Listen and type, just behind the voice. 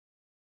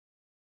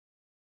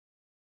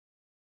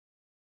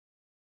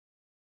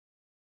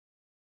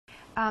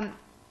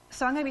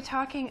So I'm going to be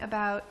talking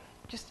about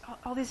just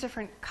all these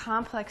different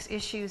complex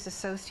issues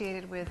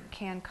associated with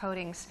can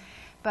coatings.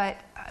 But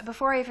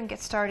before I even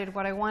get started,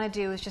 what I want to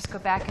do is just go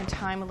back in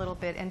time a little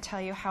bit and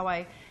tell you how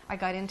I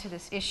got into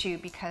this issue,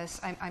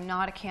 because I'm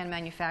not a can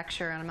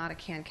manufacturer and I'm not a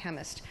can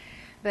chemist.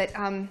 But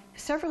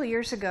several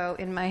years ago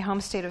in my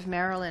home state of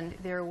Maryland,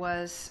 there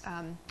was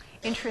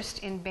interest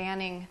in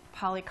banning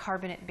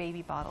polycarbonate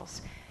baby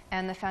bottles.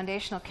 And the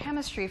foundational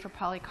chemistry for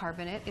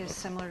polycarbonate is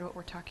similar to what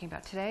we're talking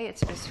about today.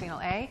 It's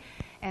bisphenol A.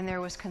 And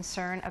there was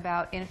concern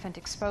about infant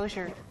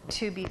exposure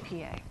to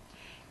BPA.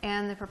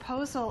 And the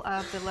proposal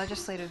of the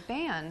legislative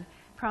ban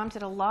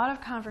prompted a lot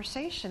of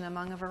conversation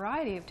among a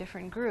variety of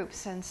different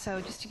groups. And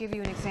so just to give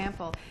you an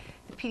example,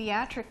 the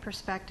pediatric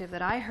perspective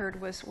that I heard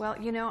was, well,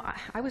 you know,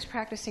 I was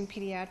practicing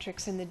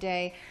pediatrics in the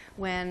day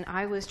when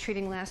I was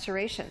treating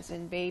lacerations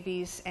in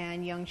babies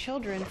and young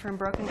children from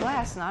broken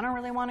glass, and I don't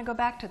really want to go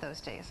back to those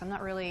days. I'm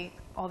not really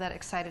all that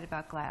excited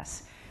about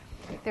glass.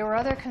 There were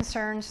other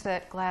concerns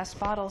that glass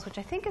bottles, which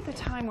I think at the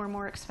time were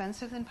more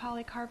expensive than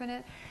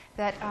polycarbonate,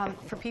 that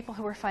for people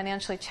who were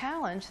financially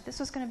challenged, this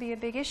was going to be a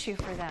big issue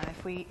for them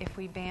if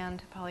we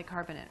banned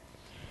polycarbonate.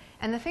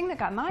 And the thing that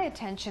got my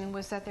attention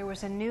was that there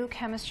was a new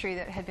chemistry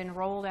that had been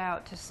rolled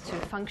out to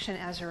function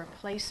as a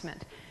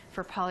replacement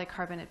for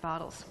polycarbonate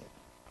bottles.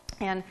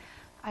 And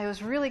I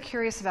was really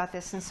curious about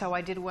this, and so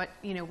I did what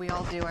we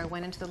all do. I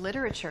went into the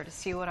literature to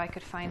see what I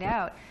could find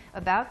out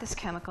about this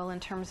chemical in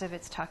terms of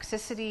its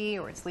toxicity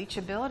or its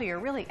leachability or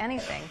really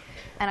anything,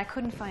 and I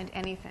couldn't find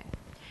anything.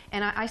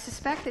 And I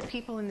suspect that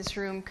people in this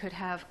room could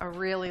have a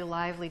really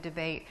lively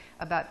debate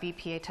about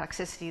BPA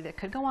toxicity that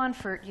could go on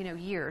for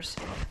years.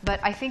 But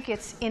I think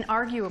it's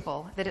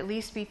inarguable that at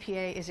least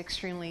BPA is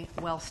extremely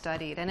well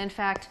studied. And in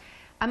fact,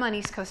 I'm on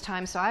East Coast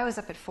time, so I was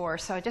up at 4.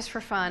 So just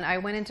for fun, I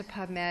went into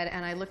PubMed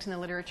and I looked in the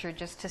literature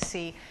just to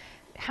see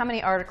how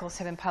many articles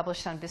have been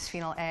published on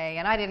bisphenol A.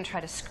 And I didn't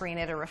try to screen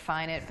it or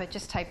refine it, but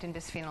just typed in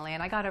bisphenol A,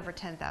 and I got over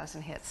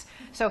 10,000 hits.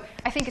 So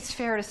I think it's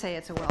fair to say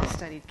it's a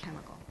well-studied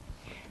chemical.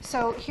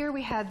 So here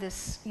we had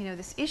this,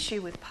 this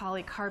issue with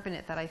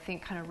polycarbonate that I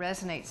think kind of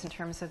resonates in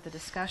terms of the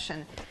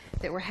discussion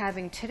that we're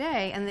having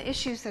today. And the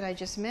issues that I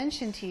just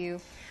mentioned to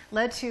you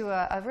led to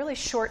a really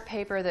short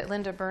paper that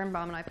Linda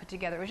Birnbaum and I put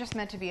together. It was just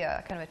meant to be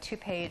a kind of a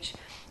 2-page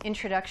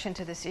introduction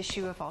to this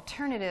issue of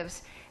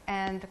alternatives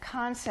and the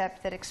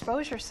concept that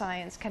exposure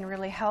science can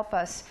really help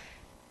us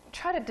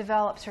try to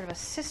develop sort of a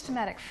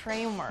systematic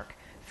framework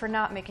for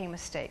not making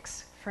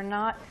mistakes, for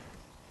not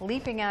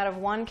leaping out of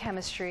one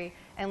chemistry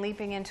and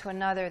leaping into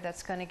another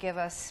that's going to give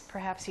us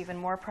perhaps even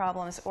more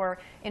problems, or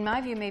in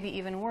my view maybe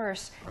even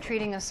worse,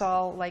 treating us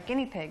all like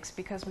guinea pigs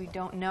because we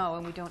don't know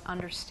and we don't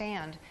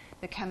understand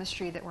the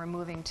chemistry that we're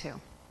moving to.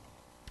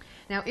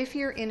 Now, if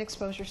you're in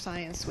exposure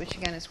science, which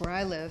again is where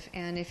I live,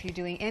 and if you're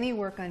doing any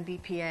work on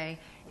BPA,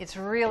 it's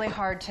really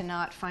hard to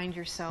not find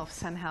yourself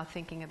somehow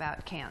thinking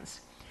about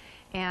cans.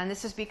 And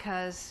this is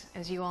because,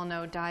 as you all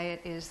know,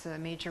 diet is the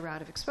major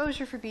route of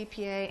exposure for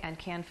BPA, and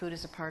canned food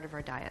is a part of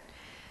our diet.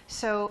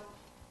 So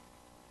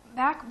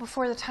back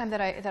before the time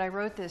that I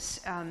wrote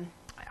this,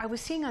 I was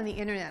seeing on the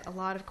internet a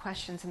lot of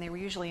questions, and they were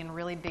usually in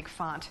really big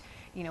font,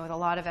 with a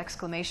lot of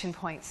exclamation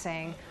points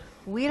saying,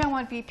 "We don't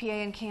want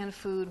BPA in canned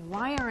food.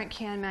 Why aren't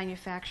can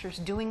manufacturers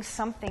doing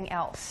something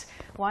else?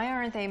 Why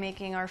aren't they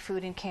making our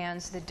food in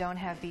cans that don't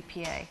have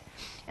BPA?"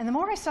 And the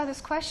more I saw this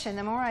question,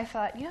 the more I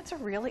thought, it's a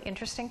really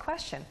interesting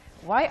question.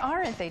 Why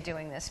aren't they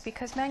doing this?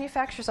 Because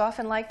manufacturers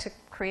often like to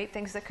create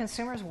things that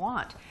consumers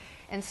want.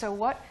 And so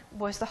what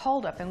was the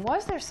holdup? And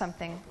was there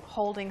something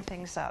holding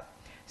things up?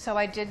 So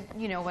I did,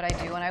 what I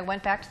do, and I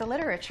went back to the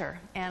literature,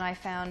 and I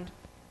found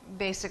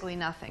basically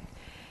nothing.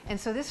 And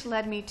so this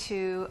led me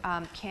to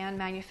can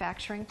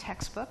manufacturing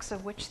textbooks,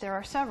 of which there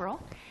are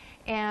several.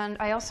 And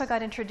I also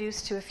got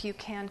introduced to a few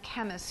can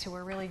chemists who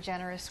were really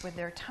generous with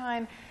their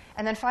time.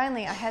 And then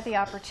finally, I had the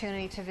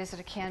opportunity to visit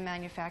a can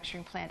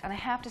manufacturing plant. And I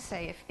have to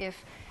say,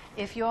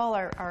 if you all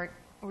are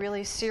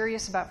really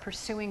serious about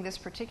pursuing this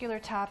particular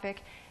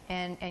topic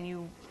and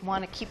you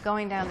want to keep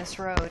going down this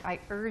road, I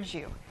urge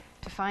you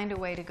to find a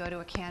way to go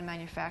to a can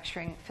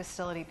manufacturing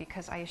facility,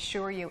 because I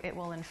assure you it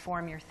will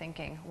inform your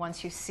thinking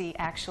once you see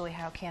actually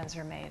how cans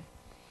are made.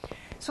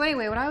 So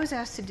anyway, what I was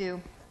asked to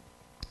do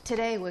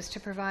today was to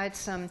provide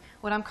some,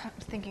 what I'm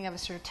thinking of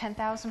as sort of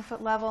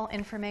 10,000-foot level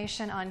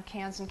information on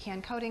cans and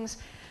can coatings.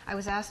 I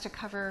was asked to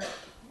cover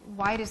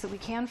why it is that we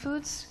can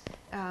foods,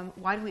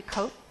 why do we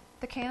coat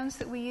the cans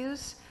that we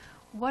use,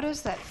 what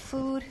does that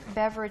food,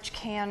 beverage,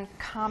 can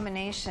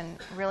combination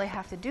really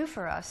have to do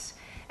for us,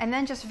 and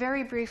then just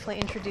very briefly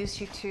introduce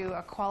you to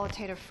a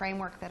qualitative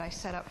framework that I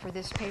set up for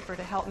this paper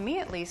to help me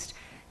at least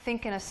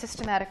think in a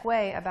systematic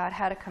way about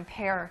how to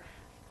compare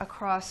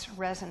across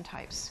resin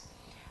types.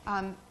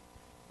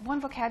 One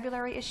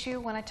vocabulary issue,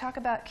 when I talk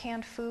about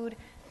canned food,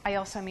 I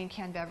also mean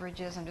canned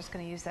beverages. I'm just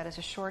going to use that as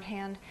a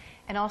shorthand.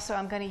 And also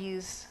I'm going to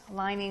use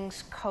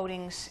linings,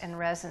 coatings, and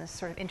resins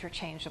sort of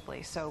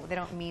interchangeably, so they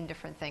don't mean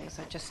different things.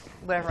 It's just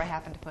whatever I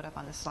happen to put up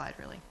on the slide,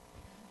 really.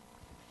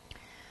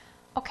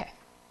 Okay.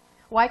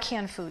 why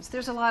canned foods?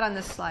 There's a lot on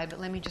this slide,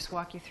 but let me just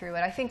walk you through it.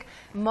 I think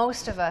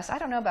most of us, I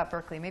don't know about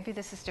Berkeley, maybe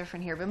this is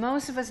different here, but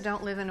most of us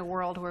don't live in a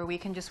world where we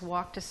can just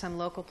walk to some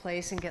local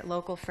place and get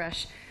local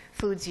fresh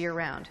foods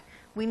year-round.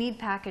 We need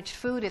packaged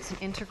food. It's an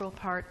integral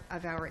part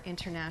of our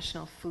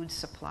international food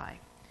supply.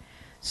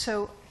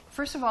 So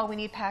first of all, we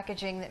need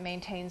packaging that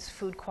maintains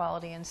food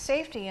quality and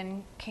safety,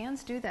 and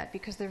cans do that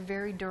because they're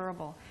very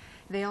durable.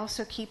 They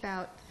also keep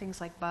out things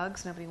like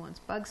bugs. Nobody wants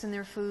bugs in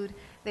their food.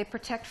 They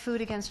protect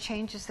food against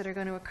changes that are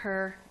going to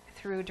occur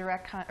through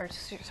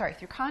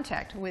through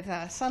contact with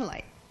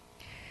sunlight.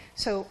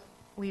 So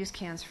we use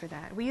cans for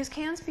that. We use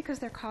cans because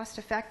they're cost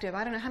effective.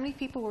 I don't know how many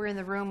people were in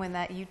the room when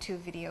that YouTube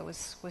video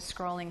was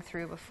scrolling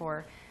through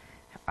before,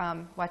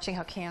 watching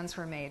how cans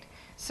were made.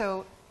 So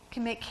you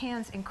can make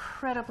cans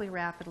incredibly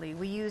rapidly.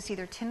 We use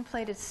either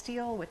tin-plated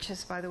steel, which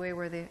is, by the way,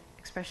 where the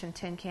expression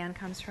tin can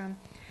comes from.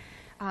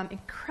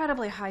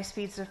 Incredibly high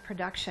speeds of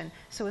production.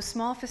 So a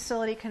small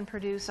facility can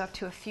produce up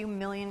to a few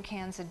million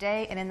cans a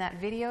day, and in that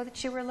video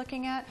that you were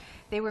looking at,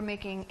 they were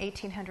making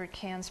 1,800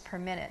 cans per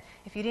minute.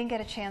 If you didn't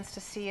get a chance to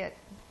see it,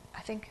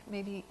 I think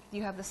maybe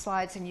you have the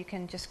slides and you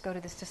can just go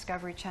to this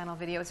Discovery Channel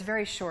video. It's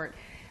very short,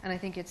 and I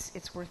think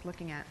it's worth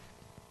looking at.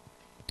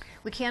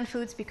 We can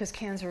foods because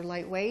cans are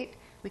lightweight.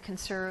 We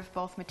conserve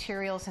both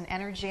materials and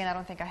energy, and I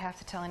don't think I have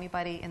to tell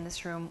anybody in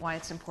this room why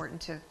it's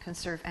important to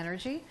conserve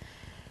energy.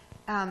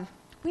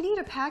 We need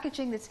a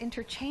packaging that's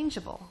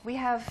interchangeable. We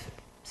have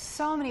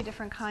so many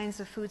different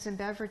kinds of foods and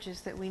beverages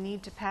that we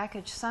need to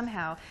package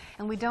somehow,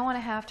 and we don't want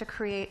to have to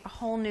create a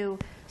whole new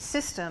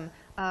system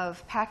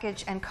of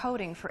package and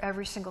coating for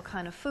every single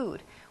kind of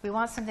food. We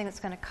want something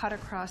that's going to cut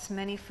across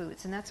many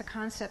foods, and that's a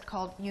concept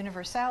called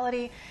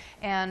universality,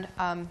 and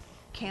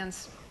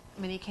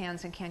mini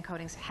cans and can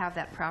coatings have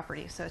that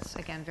property, so it's,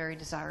 again, very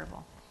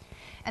desirable.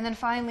 And then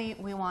finally,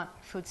 we want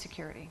food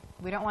security.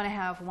 We don't want to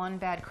have one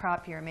bad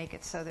crop year make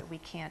it so that we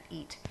can't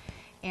eat.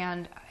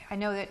 And I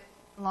know that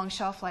long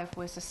shelf life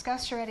was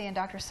discussed already, and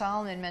Dr.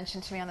 Solomon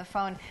mentioned to me on the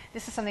phone,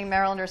 this is something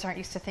Marylanders aren't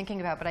used to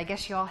thinking about, but I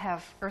guess you all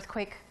have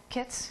earthquake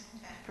kits?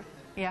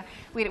 Yeah,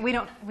 we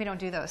don't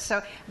do those.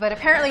 So, but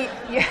apparently,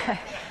 yeah,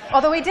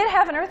 although we did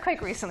have an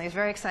earthquake recently, it's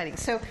very exciting.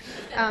 So,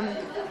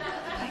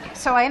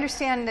 so I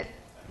understand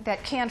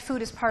that canned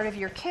food is part of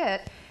your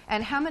kit.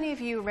 And how many of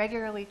you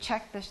regularly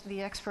check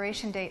the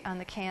expiration date on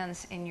the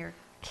cans in your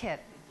kit?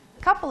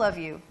 A couple of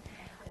you.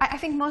 I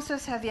think most of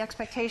us have the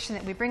expectation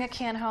that we bring a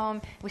can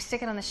home, we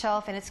stick it on the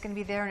shelf, and it's going to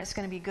be there and it's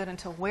going to be good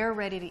until we're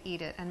ready to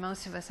eat it. And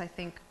most of us, I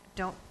think,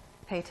 don't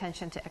pay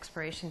attention to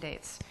expiration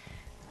dates.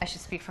 I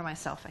should speak for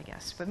myself, I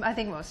guess, but I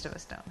think most of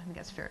us don't. I think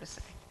that's fair to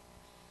say.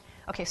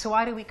 Okay, so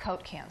why do we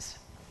coat cans?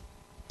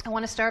 I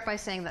want to start by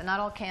saying that not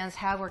all cans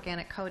have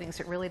organic coatings.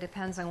 It really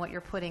depends on what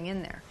you're putting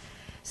in there.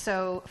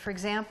 So, for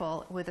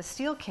example, with a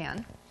steel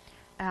can,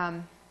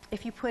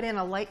 if you put in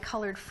a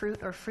light-colored fruit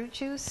or fruit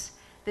juice,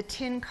 the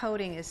tin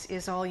coating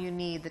is all you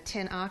need. The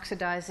tin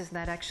oxidizes, and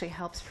that actually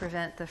helps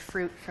prevent the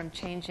fruit from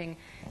changing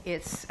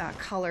its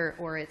color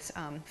or its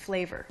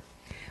flavor.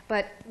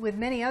 But with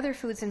many other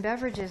foods and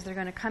beverages, they're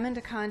going to come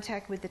into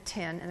contact with the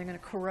tin, and they're going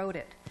to corrode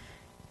it,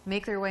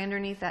 make their way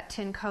underneath that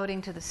tin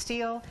coating to the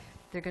steel.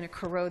 They're going to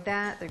corrode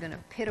that. They're going to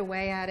pit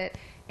away at it,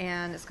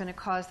 and it's going to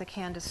cause the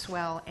can to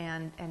swell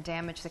and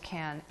damage the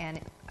can,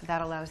 and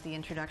that allows the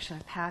introduction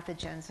of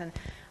pathogens. And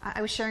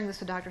I was sharing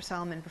this with Dr.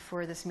 Solomon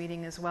before this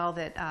meeting as well,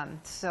 that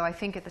so I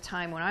think at the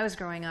time when I was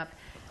growing up,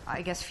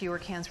 I guess fewer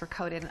cans were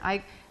coated.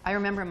 And I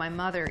remember my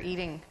mother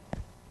eating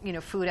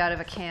food out of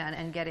a can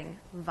and getting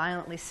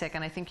violently sick.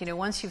 And I think,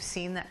 once you've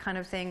seen that kind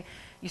of thing,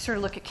 you sort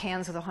of look at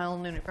cans with a whole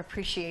new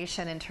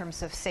appreciation in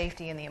terms of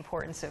safety and the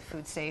importance of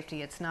food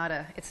safety. It's not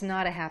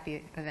a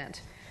happy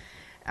event.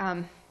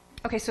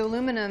 Okay, so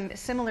aluminum,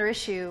 similar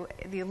issue.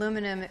 The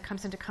aluminum, it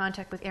comes into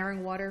contact with air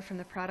and water from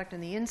the product on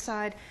the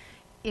inside.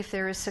 If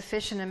there is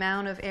sufficient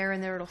amount of air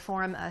in there, it'll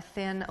form a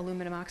thin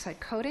aluminum oxide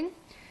coating.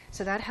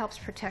 So that helps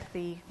protect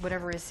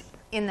whatever is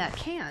in that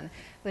can.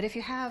 But if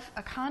you have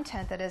a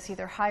content that is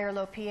either high or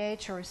low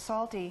pH or is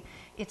salty,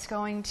 it's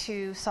going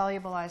to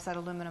solubilize that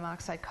aluminum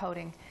oxide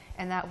coating,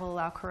 and that will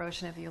allow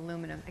corrosion of the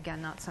aluminum.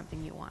 Again, not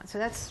something you want. So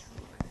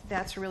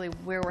that's really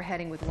where we're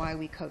heading with why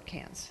we coat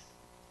cans.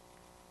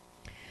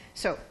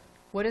 So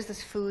what does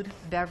this food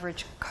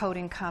beverage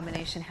coating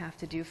combination have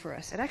to do for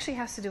us? It actually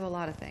has to do a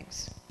lot of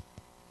things.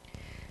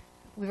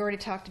 We've already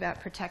talked about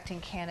protecting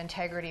can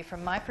integrity.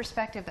 From my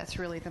perspective, that's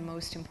really the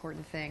most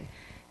important thing.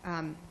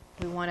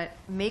 We want to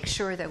make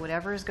sure that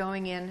whatever is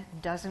going in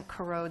doesn't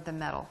corrode the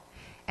metal.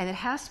 And it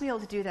has to be able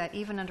to do that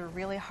even under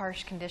really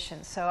harsh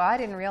conditions. So I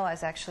didn't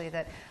realize actually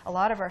that a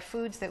lot of our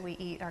foods that we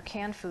eat, our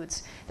canned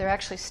foods, they're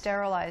actually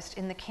sterilized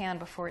in the can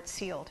before it's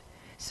sealed.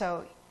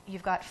 So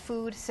you've got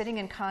food sitting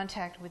in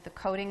contact with the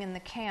coating in the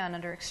can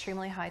under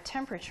extremely high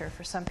temperature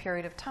for some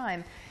period of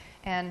time,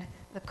 and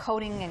the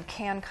coating and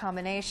can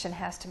combination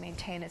has to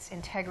maintain its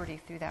integrity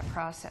through that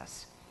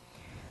process.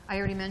 I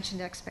already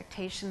mentioned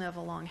expectation of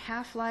a long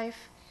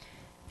half-life.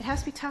 it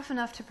has to be tough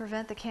enough to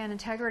prevent the can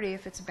integrity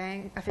if it's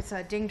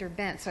dinged or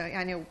bent. So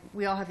I know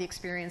we all have the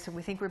experience of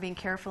we think we're being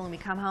careful and we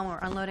come home, we're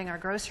unloading our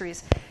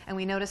groceries, and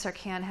we notice our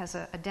can has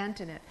a dent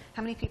in it.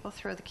 How many people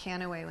throw the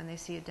can away when they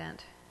see a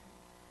dent?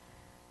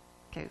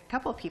 Okay, a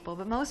couple of people,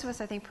 but most of us,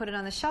 I think, put it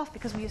on the shelf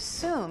because we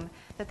assume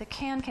that the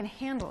can can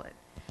handle it.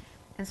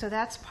 And so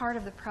that's part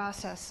of the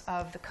process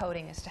of the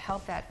coating, is to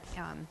help that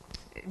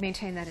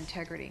maintain that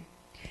integrity.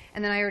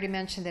 And then I already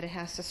mentioned that it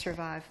has to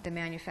survive the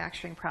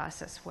manufacturing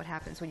process, what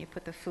happens when you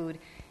put the food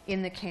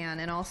in the can,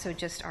 and also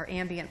just our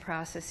ambient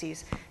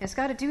processes. And it's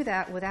got to do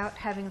that without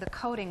having the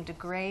coating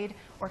degrade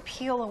or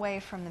peel away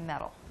from the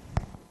metal.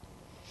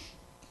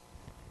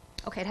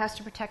 Okay, it has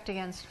to protect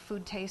against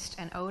food taste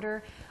and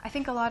odor. I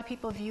think a lot of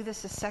people view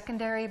this as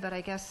secondary, but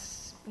I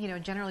guess, you know,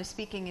 generally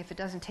speaking, if it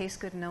doesn't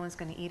taste good and no one's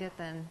going to eat it,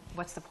 then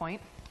what's the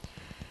point?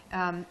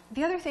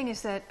 The other thing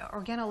is that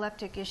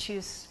organoleptic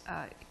issues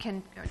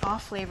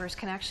off flavors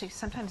can actually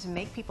sometimes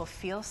make people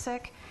feel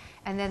sick,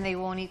 and then they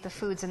won't eat the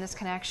foods, and this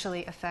can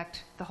actually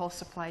affect the whole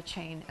supply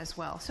chain as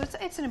well. So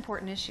it's an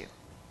important issue.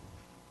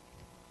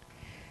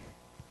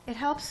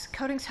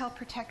 Coatings help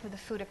protect with the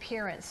food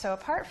appearance. So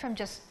apart from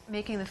just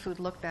making the food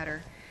look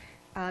better,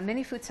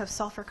 many foods have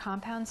sulfur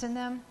compounds in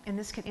them, and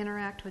this can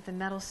interact with the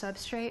metal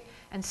substrate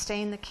and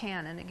stain the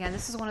can. And again,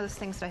 this is one of those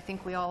things that I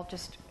think we all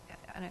just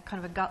on a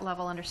kind of a gut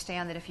level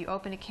understand, that if you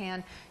open a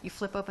can, you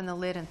flip open the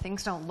lid and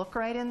things don't look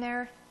right in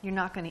there, you're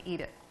not going to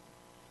eat it.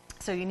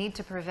 So you need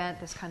to prevent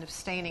this kind of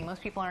staining.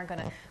 Most people aren't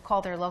going to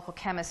call their local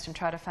chemist and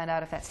try to find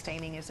out if that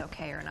staining is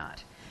okay or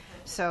not.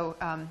 So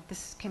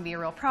this can be a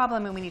real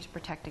problem, and we need to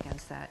protect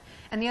against that.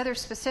 And the other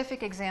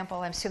specific example,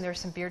 I assume there are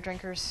some beer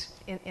drinkers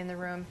in the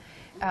room.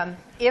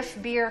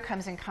 If beer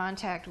comes in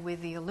contact with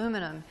the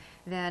aluminum,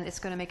 then it's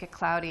going to make it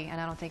cloudy,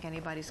 and I don't think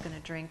anybody's going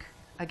to drink.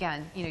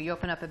 Again, you know, you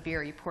open up a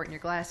beer, you pour it in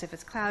your glass. If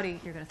it's cloudy,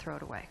 you're going to throw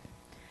it away.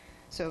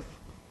 So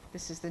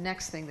this is the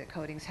next thing that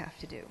coatings have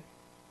to do.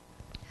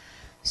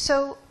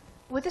 So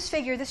with this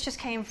figure, this just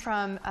came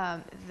from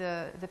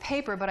the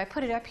paper, but I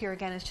put it up here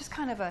again. It's just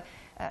kind of a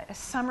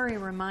summary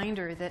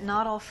reminder that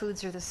not all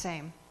foods are the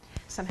same.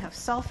 Some have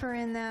sulfur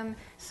in them,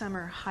 some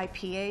are high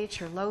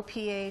pH or low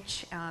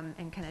pH,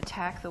 and can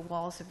attack the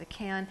walls of the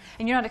can.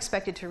 And you're not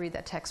expected to read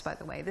that text, by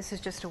the way. This is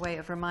just a way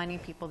of reminding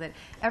people that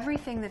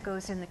everything that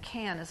goes in the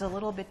can is a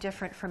little bit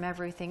different from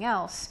everything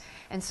else.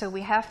 And so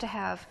we have to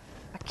have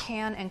a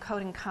can and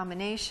coating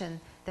combination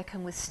that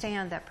can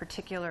withstand that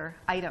particular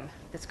item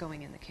that's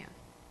going in the can.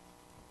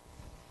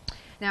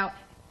 Now,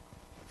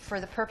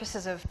 for the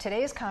purposes of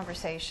today's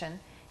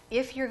conversation,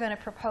 if you're going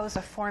to propose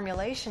a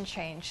formulation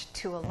change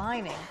to a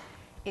lining,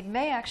 it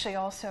may actually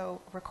also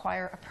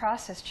require a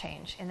process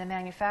change in the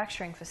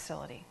manufacturing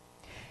facility.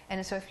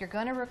 And so if you're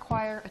going to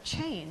require a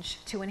change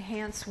to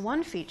enhance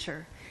one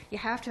feature, you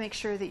have to make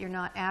sure that you're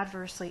not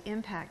adversely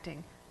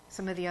impacting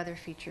some of the other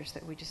features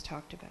that we just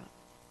talked about.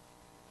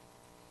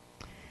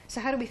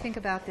 So how do we think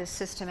about this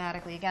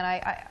systematically? Again,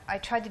 I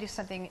tried to do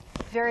something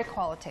very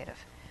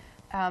qualitative.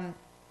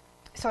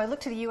 So I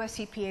looked to the US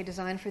EPA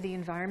design for the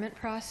environment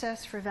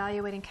process for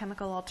evaluating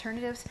chemical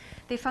alternatives.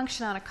 They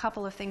function on a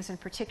couple of things in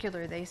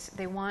particular.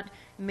 They want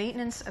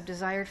maintenance of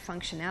desired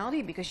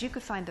functionality, because you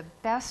could find the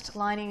best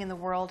lining in the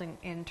world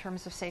in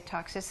terms of, say,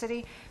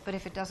 toxicity, but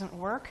if it doesn't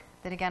work,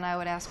 then again, I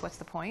would ask, what's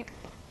the point?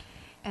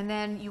 And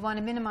then you want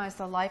to minimize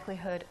the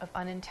likelihood of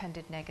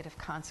unintended negative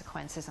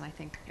consequences, and I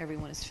think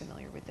everyone is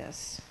familiar with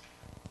this.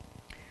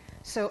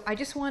 So I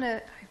just want to,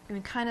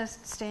 I'm kind of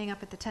staying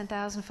up at the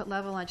 10,000-foot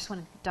level. I just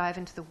want to dive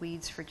into the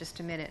weeds for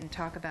just a minute and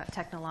talk about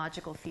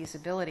technological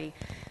feasibility.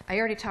 I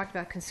already talked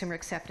about consumer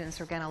acceptance,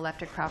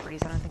 organoleptic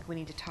properties. I don't think we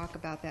need to talk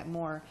about that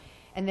more.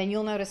 And then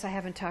you'll notice I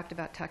haven't talked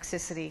about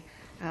toxicity.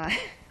 I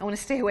want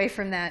to stay away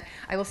from that.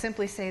 I will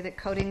simply say that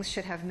coatings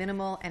should have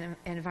minimal and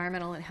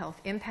environmental and health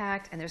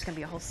impact, and there's going to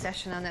be a whole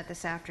session on that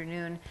this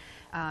afternoon.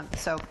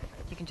 So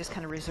you can just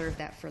kind of reserve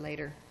that for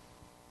later.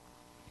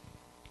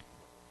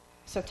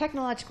 So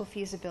technological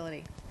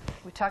feasibility.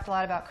 We talked a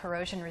lot about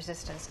corrosion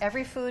resistance.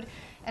 Every food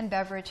and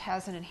beverage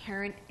has an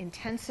inherent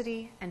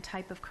intensity and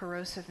type of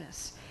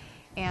corrosiveness.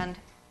 And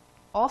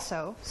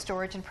also,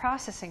 storage and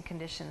processing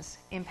conditions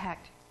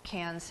impact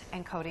cans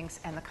and coatings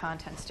and the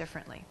contents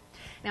differently.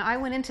 Now, I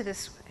went into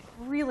this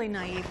really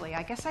naively.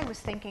 I guess I was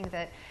thinking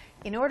that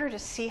in order to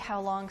see how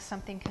long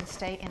something can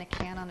stay in a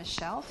can on a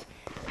shelf,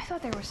 I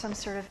thought there was some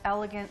sort of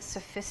elegant,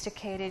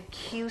 sophisticated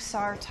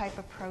QSAR type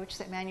approach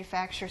that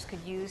manufacturers could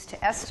use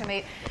to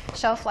estimate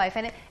shelf life.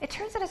 And it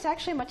turns out it's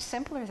actually much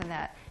simpler than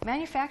that.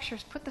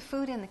 Manufacturers put the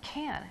food in the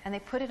can and they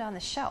put it on the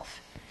shelf.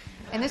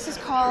 And this is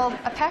called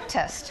a pack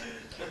test.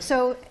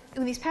 So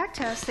in these pack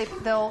tests,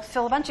 they'll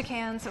fill a bunch of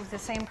cans of the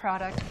same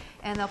product,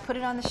 and they'll put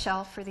it on the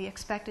shelf for the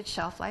expected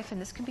shelf life,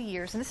 and this can be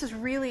years. And this is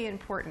really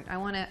important. I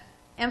want to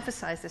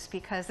emphasize this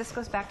because this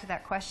goes back to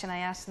that question I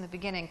asked in the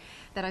beginning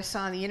that I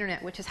saw on the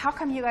internet, which is, how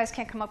come you guys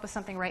can't come up with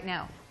something right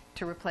now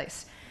to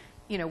replace,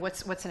 you know,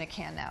 what's in a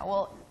can now?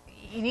 Well,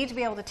 you need to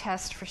be able to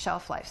test for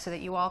shelf life so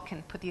that you all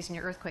can put these in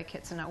your earthquake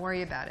kits and not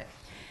worry about it.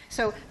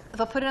 So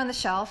they'll put it on the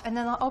shelf, and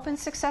then they'll open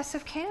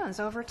successive cans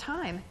over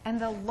time, and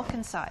they'll look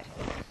inside.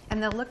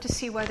 And they'll look to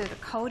see whether the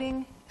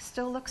coating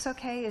still looks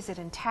okay. Is it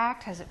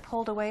intact? Has it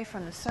pulled away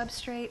from the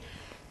substrate?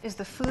 Is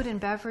the food and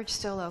beverage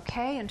still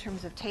okay in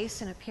terms of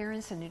taste and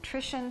appearance and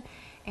nutrition?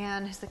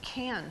 And has the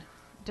can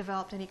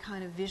developed any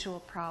kind of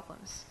visual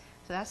problems?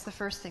 So that's the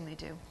first thing they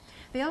do.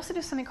 They also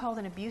do something called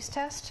an abuse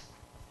test.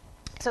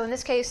 So in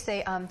this case,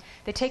 they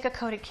take a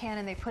coated can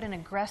and they put an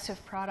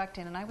aggressive product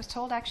in. And I was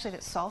told actually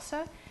that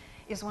salsa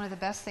is one of the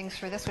best things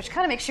for this, which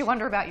kind of makes you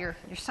wonder about your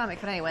stomach.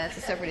 But anyway, that's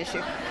a separate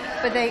issue.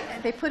 But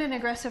they put an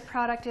aggressive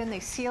product in, they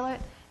seal it,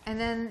 and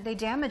then they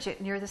damage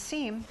it near the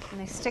seam, and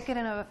they stick it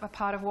in a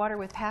pot of water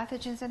with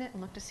pathogens in it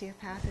and look to see if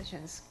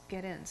pathogens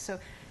get in. So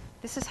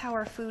this is how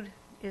our food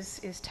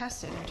is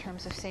tested in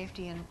terms of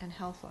safety and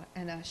health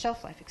and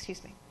shelf life,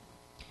 excuse me.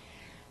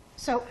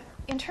 So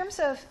in terms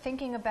of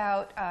thinking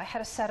about how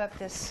to set up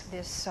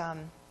this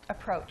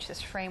approach,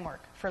 this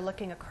framework for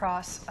looking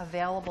across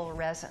available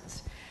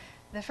resins,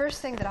 the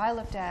first thing that I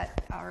looked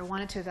at or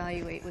wanted to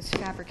evaluate was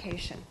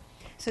fabrication.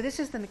 So this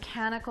is the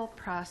mechanical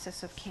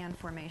process of can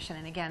formation.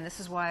 And again, this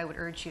is why I would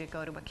urge you to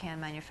go to a can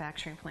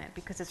manufacturing plant,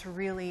 because it's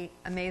really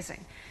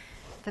amazing.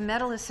 The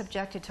metal is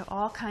subjected to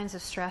all kinds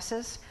of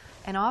stresses,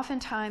 and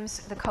oftentimes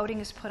the coating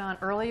is put on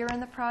earlier in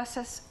the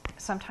process,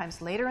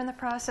 sometimes later in the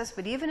process,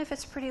 but even if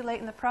it's pretty late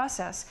in the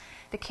process,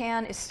 the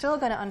can is still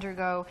going to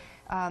undergo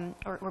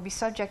or be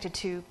subjected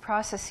to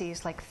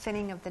processes like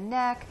thinning of the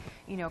neck,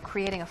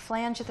 creating a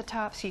flange at the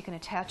top so you can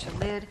attach a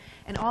lid,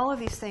 and all of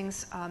these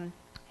things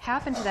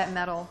happen to that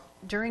metal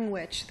during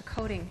which the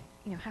coating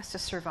has to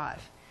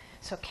survive.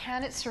 So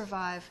can it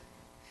survive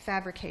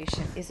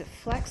fabrication? Is it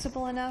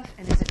flexible enough,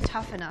 and is it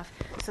tough enough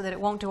so that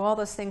it won't do all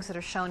those things that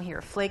are shown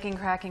here: flaking,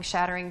 cracking,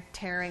 shattering,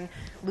 tearing,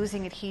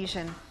 losing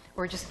adhesion,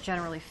 or just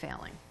generally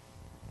failing?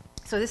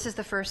 So this is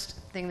the first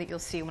thing that you'll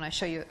see when I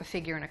show you a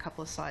figure in a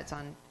couple of slides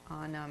on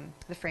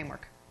the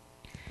framework.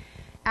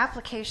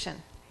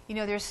 Application.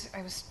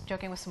 I was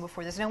joking with someone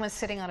before, there's no one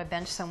sitting on a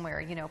bench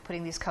somewhere,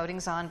 putting these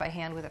coatings on by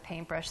hand with a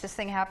paintbrush. This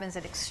thing happens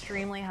at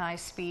extremely high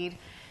speed.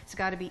 It's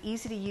got to be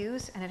easy to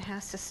use, and it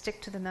has to stick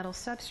to the metal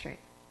substrate.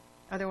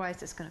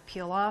 Otherwise, it's going to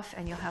peel off,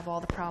 and you'll have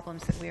all the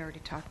problems that we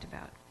already talked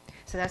about.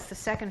 So that's the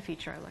second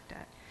feature I looked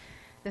at.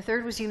 The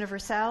third was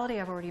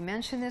universality. I've already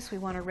mentioned this. We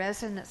want a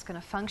resin that's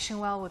going to function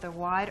well with a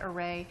wide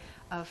array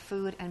of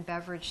food and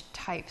beverage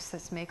types.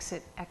 That makes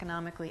it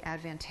economically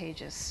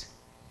advantageous.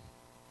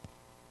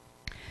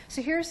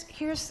 So here's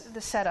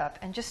the setup.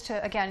 And just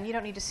to, again, you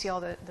don't need to see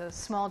all the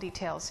small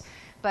details,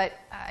 but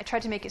I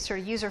tried to make it sort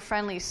of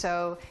user-friendly,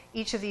 so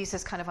each of these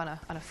is kind of on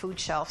a food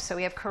shelf. So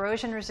we have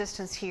corrosion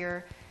resistance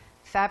here,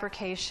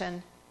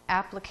 fabrication,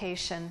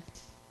 application,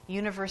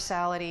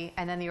 universality,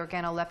 and then the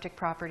organoleptic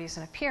properties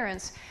and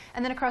appearance.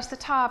 And then across the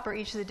top are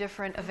each of the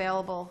different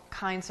available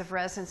kinds of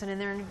resins.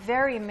 And they're in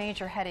very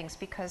major headings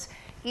because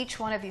each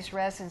one of these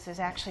resins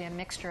is actually a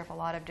mixture of a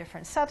lot of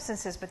different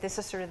substances, but this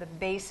is sort of the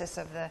basis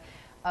of the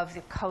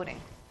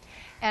coating.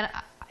 And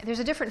there's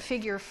a different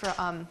figure for,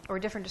 or a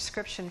different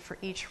description for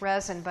each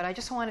resin, but I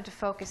just wanted to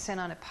focus in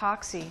on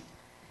epoxy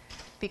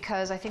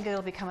because I think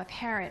it'll become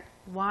apparent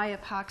why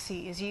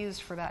epoxy is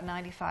used for about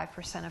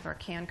 95% of our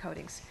can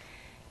coatings.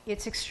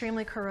 It's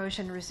extremely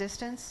corrosion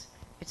resistant.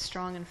 It's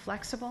strong and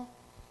flexible.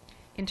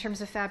 In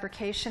terms of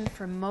fabrication,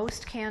 for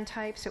most can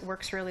types, it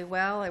works really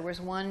well. There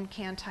was one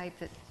can type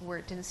where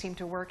it didn't seem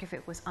to work if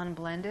it was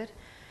unblended.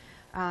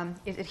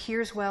 It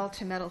adheres well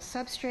to metal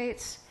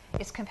substrates.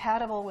 It's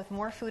compatible with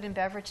more food and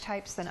beverage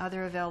types than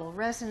other available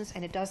resins,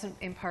 and it doesn't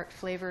impart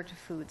flavor to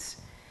foods,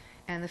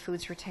 and the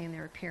foods retain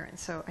their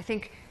appearance. So I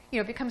think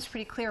it becomes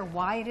pretty clear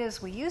why it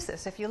is we use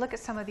this. If you look at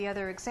some of the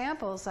other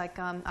examples, like,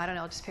 I don't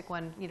know, I'll just pick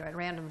one, at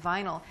random,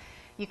 vinyl,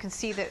 you can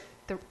see that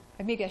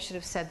maybe I should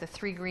have said the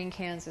 3 green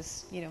cans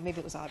is, maybe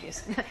it was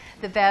obvious,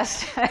 the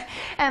best,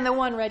 and the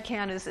 1 red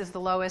can is the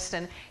lowest.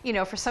 And,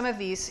 for some of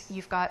these,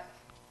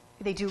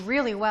 they do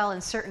really well in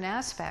certain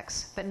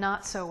aspects, but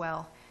not so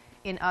well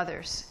in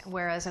others,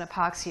 whereas in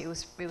epoxy,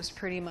 it was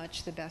pretty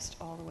much the best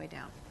all the way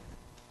down.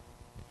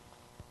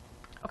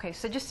 Okay,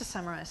 so just to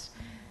summarize.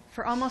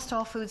 For almost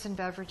all foods and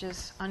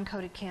beverages,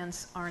 uncoated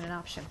cans aren't an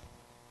option.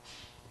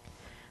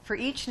 For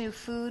each new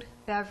food,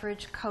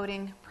 beverage,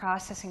 coating,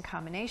 processing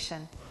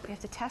combination, we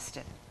have to test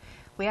it.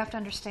 We have to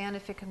understand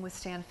if it can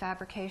withstand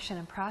fabrication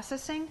and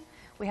processing.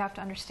 We have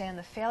to understand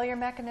the failure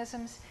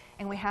mechanisms,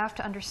 and we have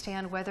to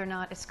understand whether or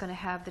not it's going to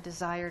have the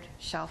desired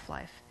shelf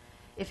life.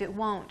 If it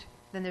won't,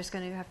 then there's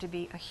going to have to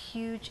be a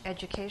huge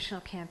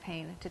educational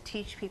campaign to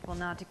teach people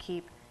not to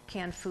keep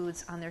canned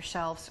foods on their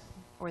shelves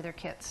or their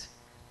kits.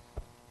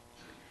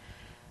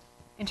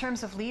 In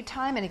terms of lead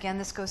time, and again,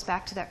 this goes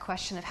back to that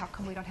question of how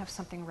come we don't have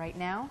something right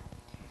now.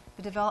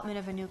 The development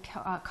of a new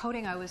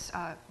coating, I was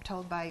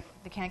told by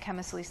the can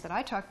chemists, at least that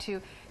I talked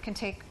to, can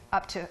take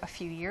up to a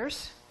few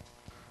years.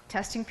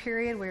 Testing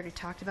period, we already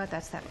talked about,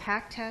 that's that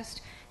pack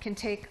test, can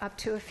take up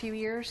to a few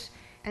years.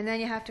 And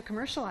then you have to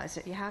commercialize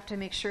it. You have to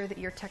make sure that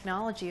your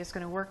technology is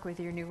going to work with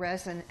your new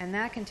resin, and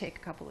that can take a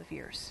couple of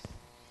years.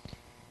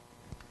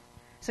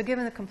 So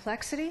given the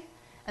complexity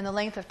and the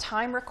length of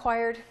time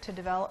required to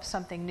develop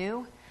something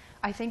new,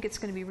 I think it's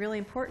going to be really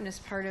important as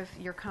part of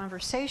your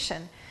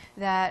conversation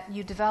that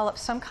you develop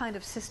some kind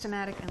of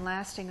systematic and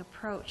lasting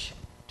approach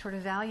toward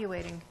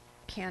evaluating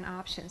can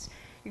options.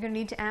 You're going to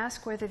need to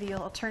ask whether the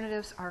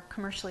alternatives are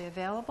commercially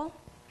available,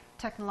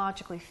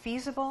 technologically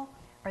feasible,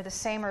 are the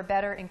same or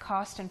better in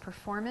cost and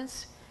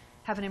performance,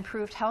 have an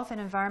improved health and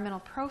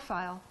environmental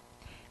profile,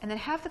 and then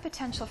have the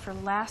potential for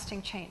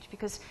lasting change.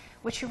 Because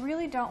what you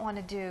really don't want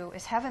to do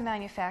is have a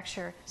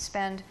manufacturer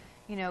spend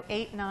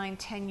 8, 9,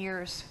 10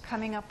 years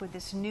coming up with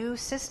this new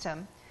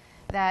system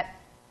that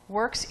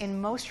works in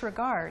most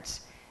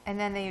regards, and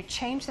then they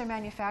change their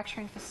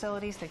manufacturing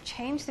facilities, they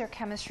change their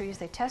chemistries,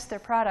 they test their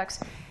products,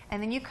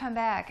 and then you come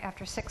back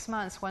after 6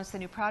 months once the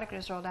new product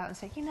is rolled out and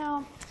say,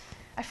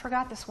 I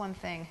forgot this one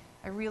thing.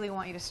 I really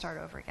want you to start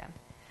over again.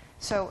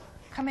 So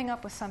coming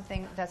up with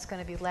something that's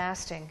going to be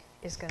lasting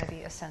is going to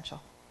be essential.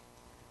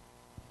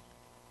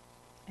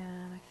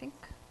 And I think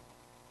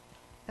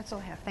that's all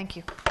I have. Thank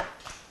you.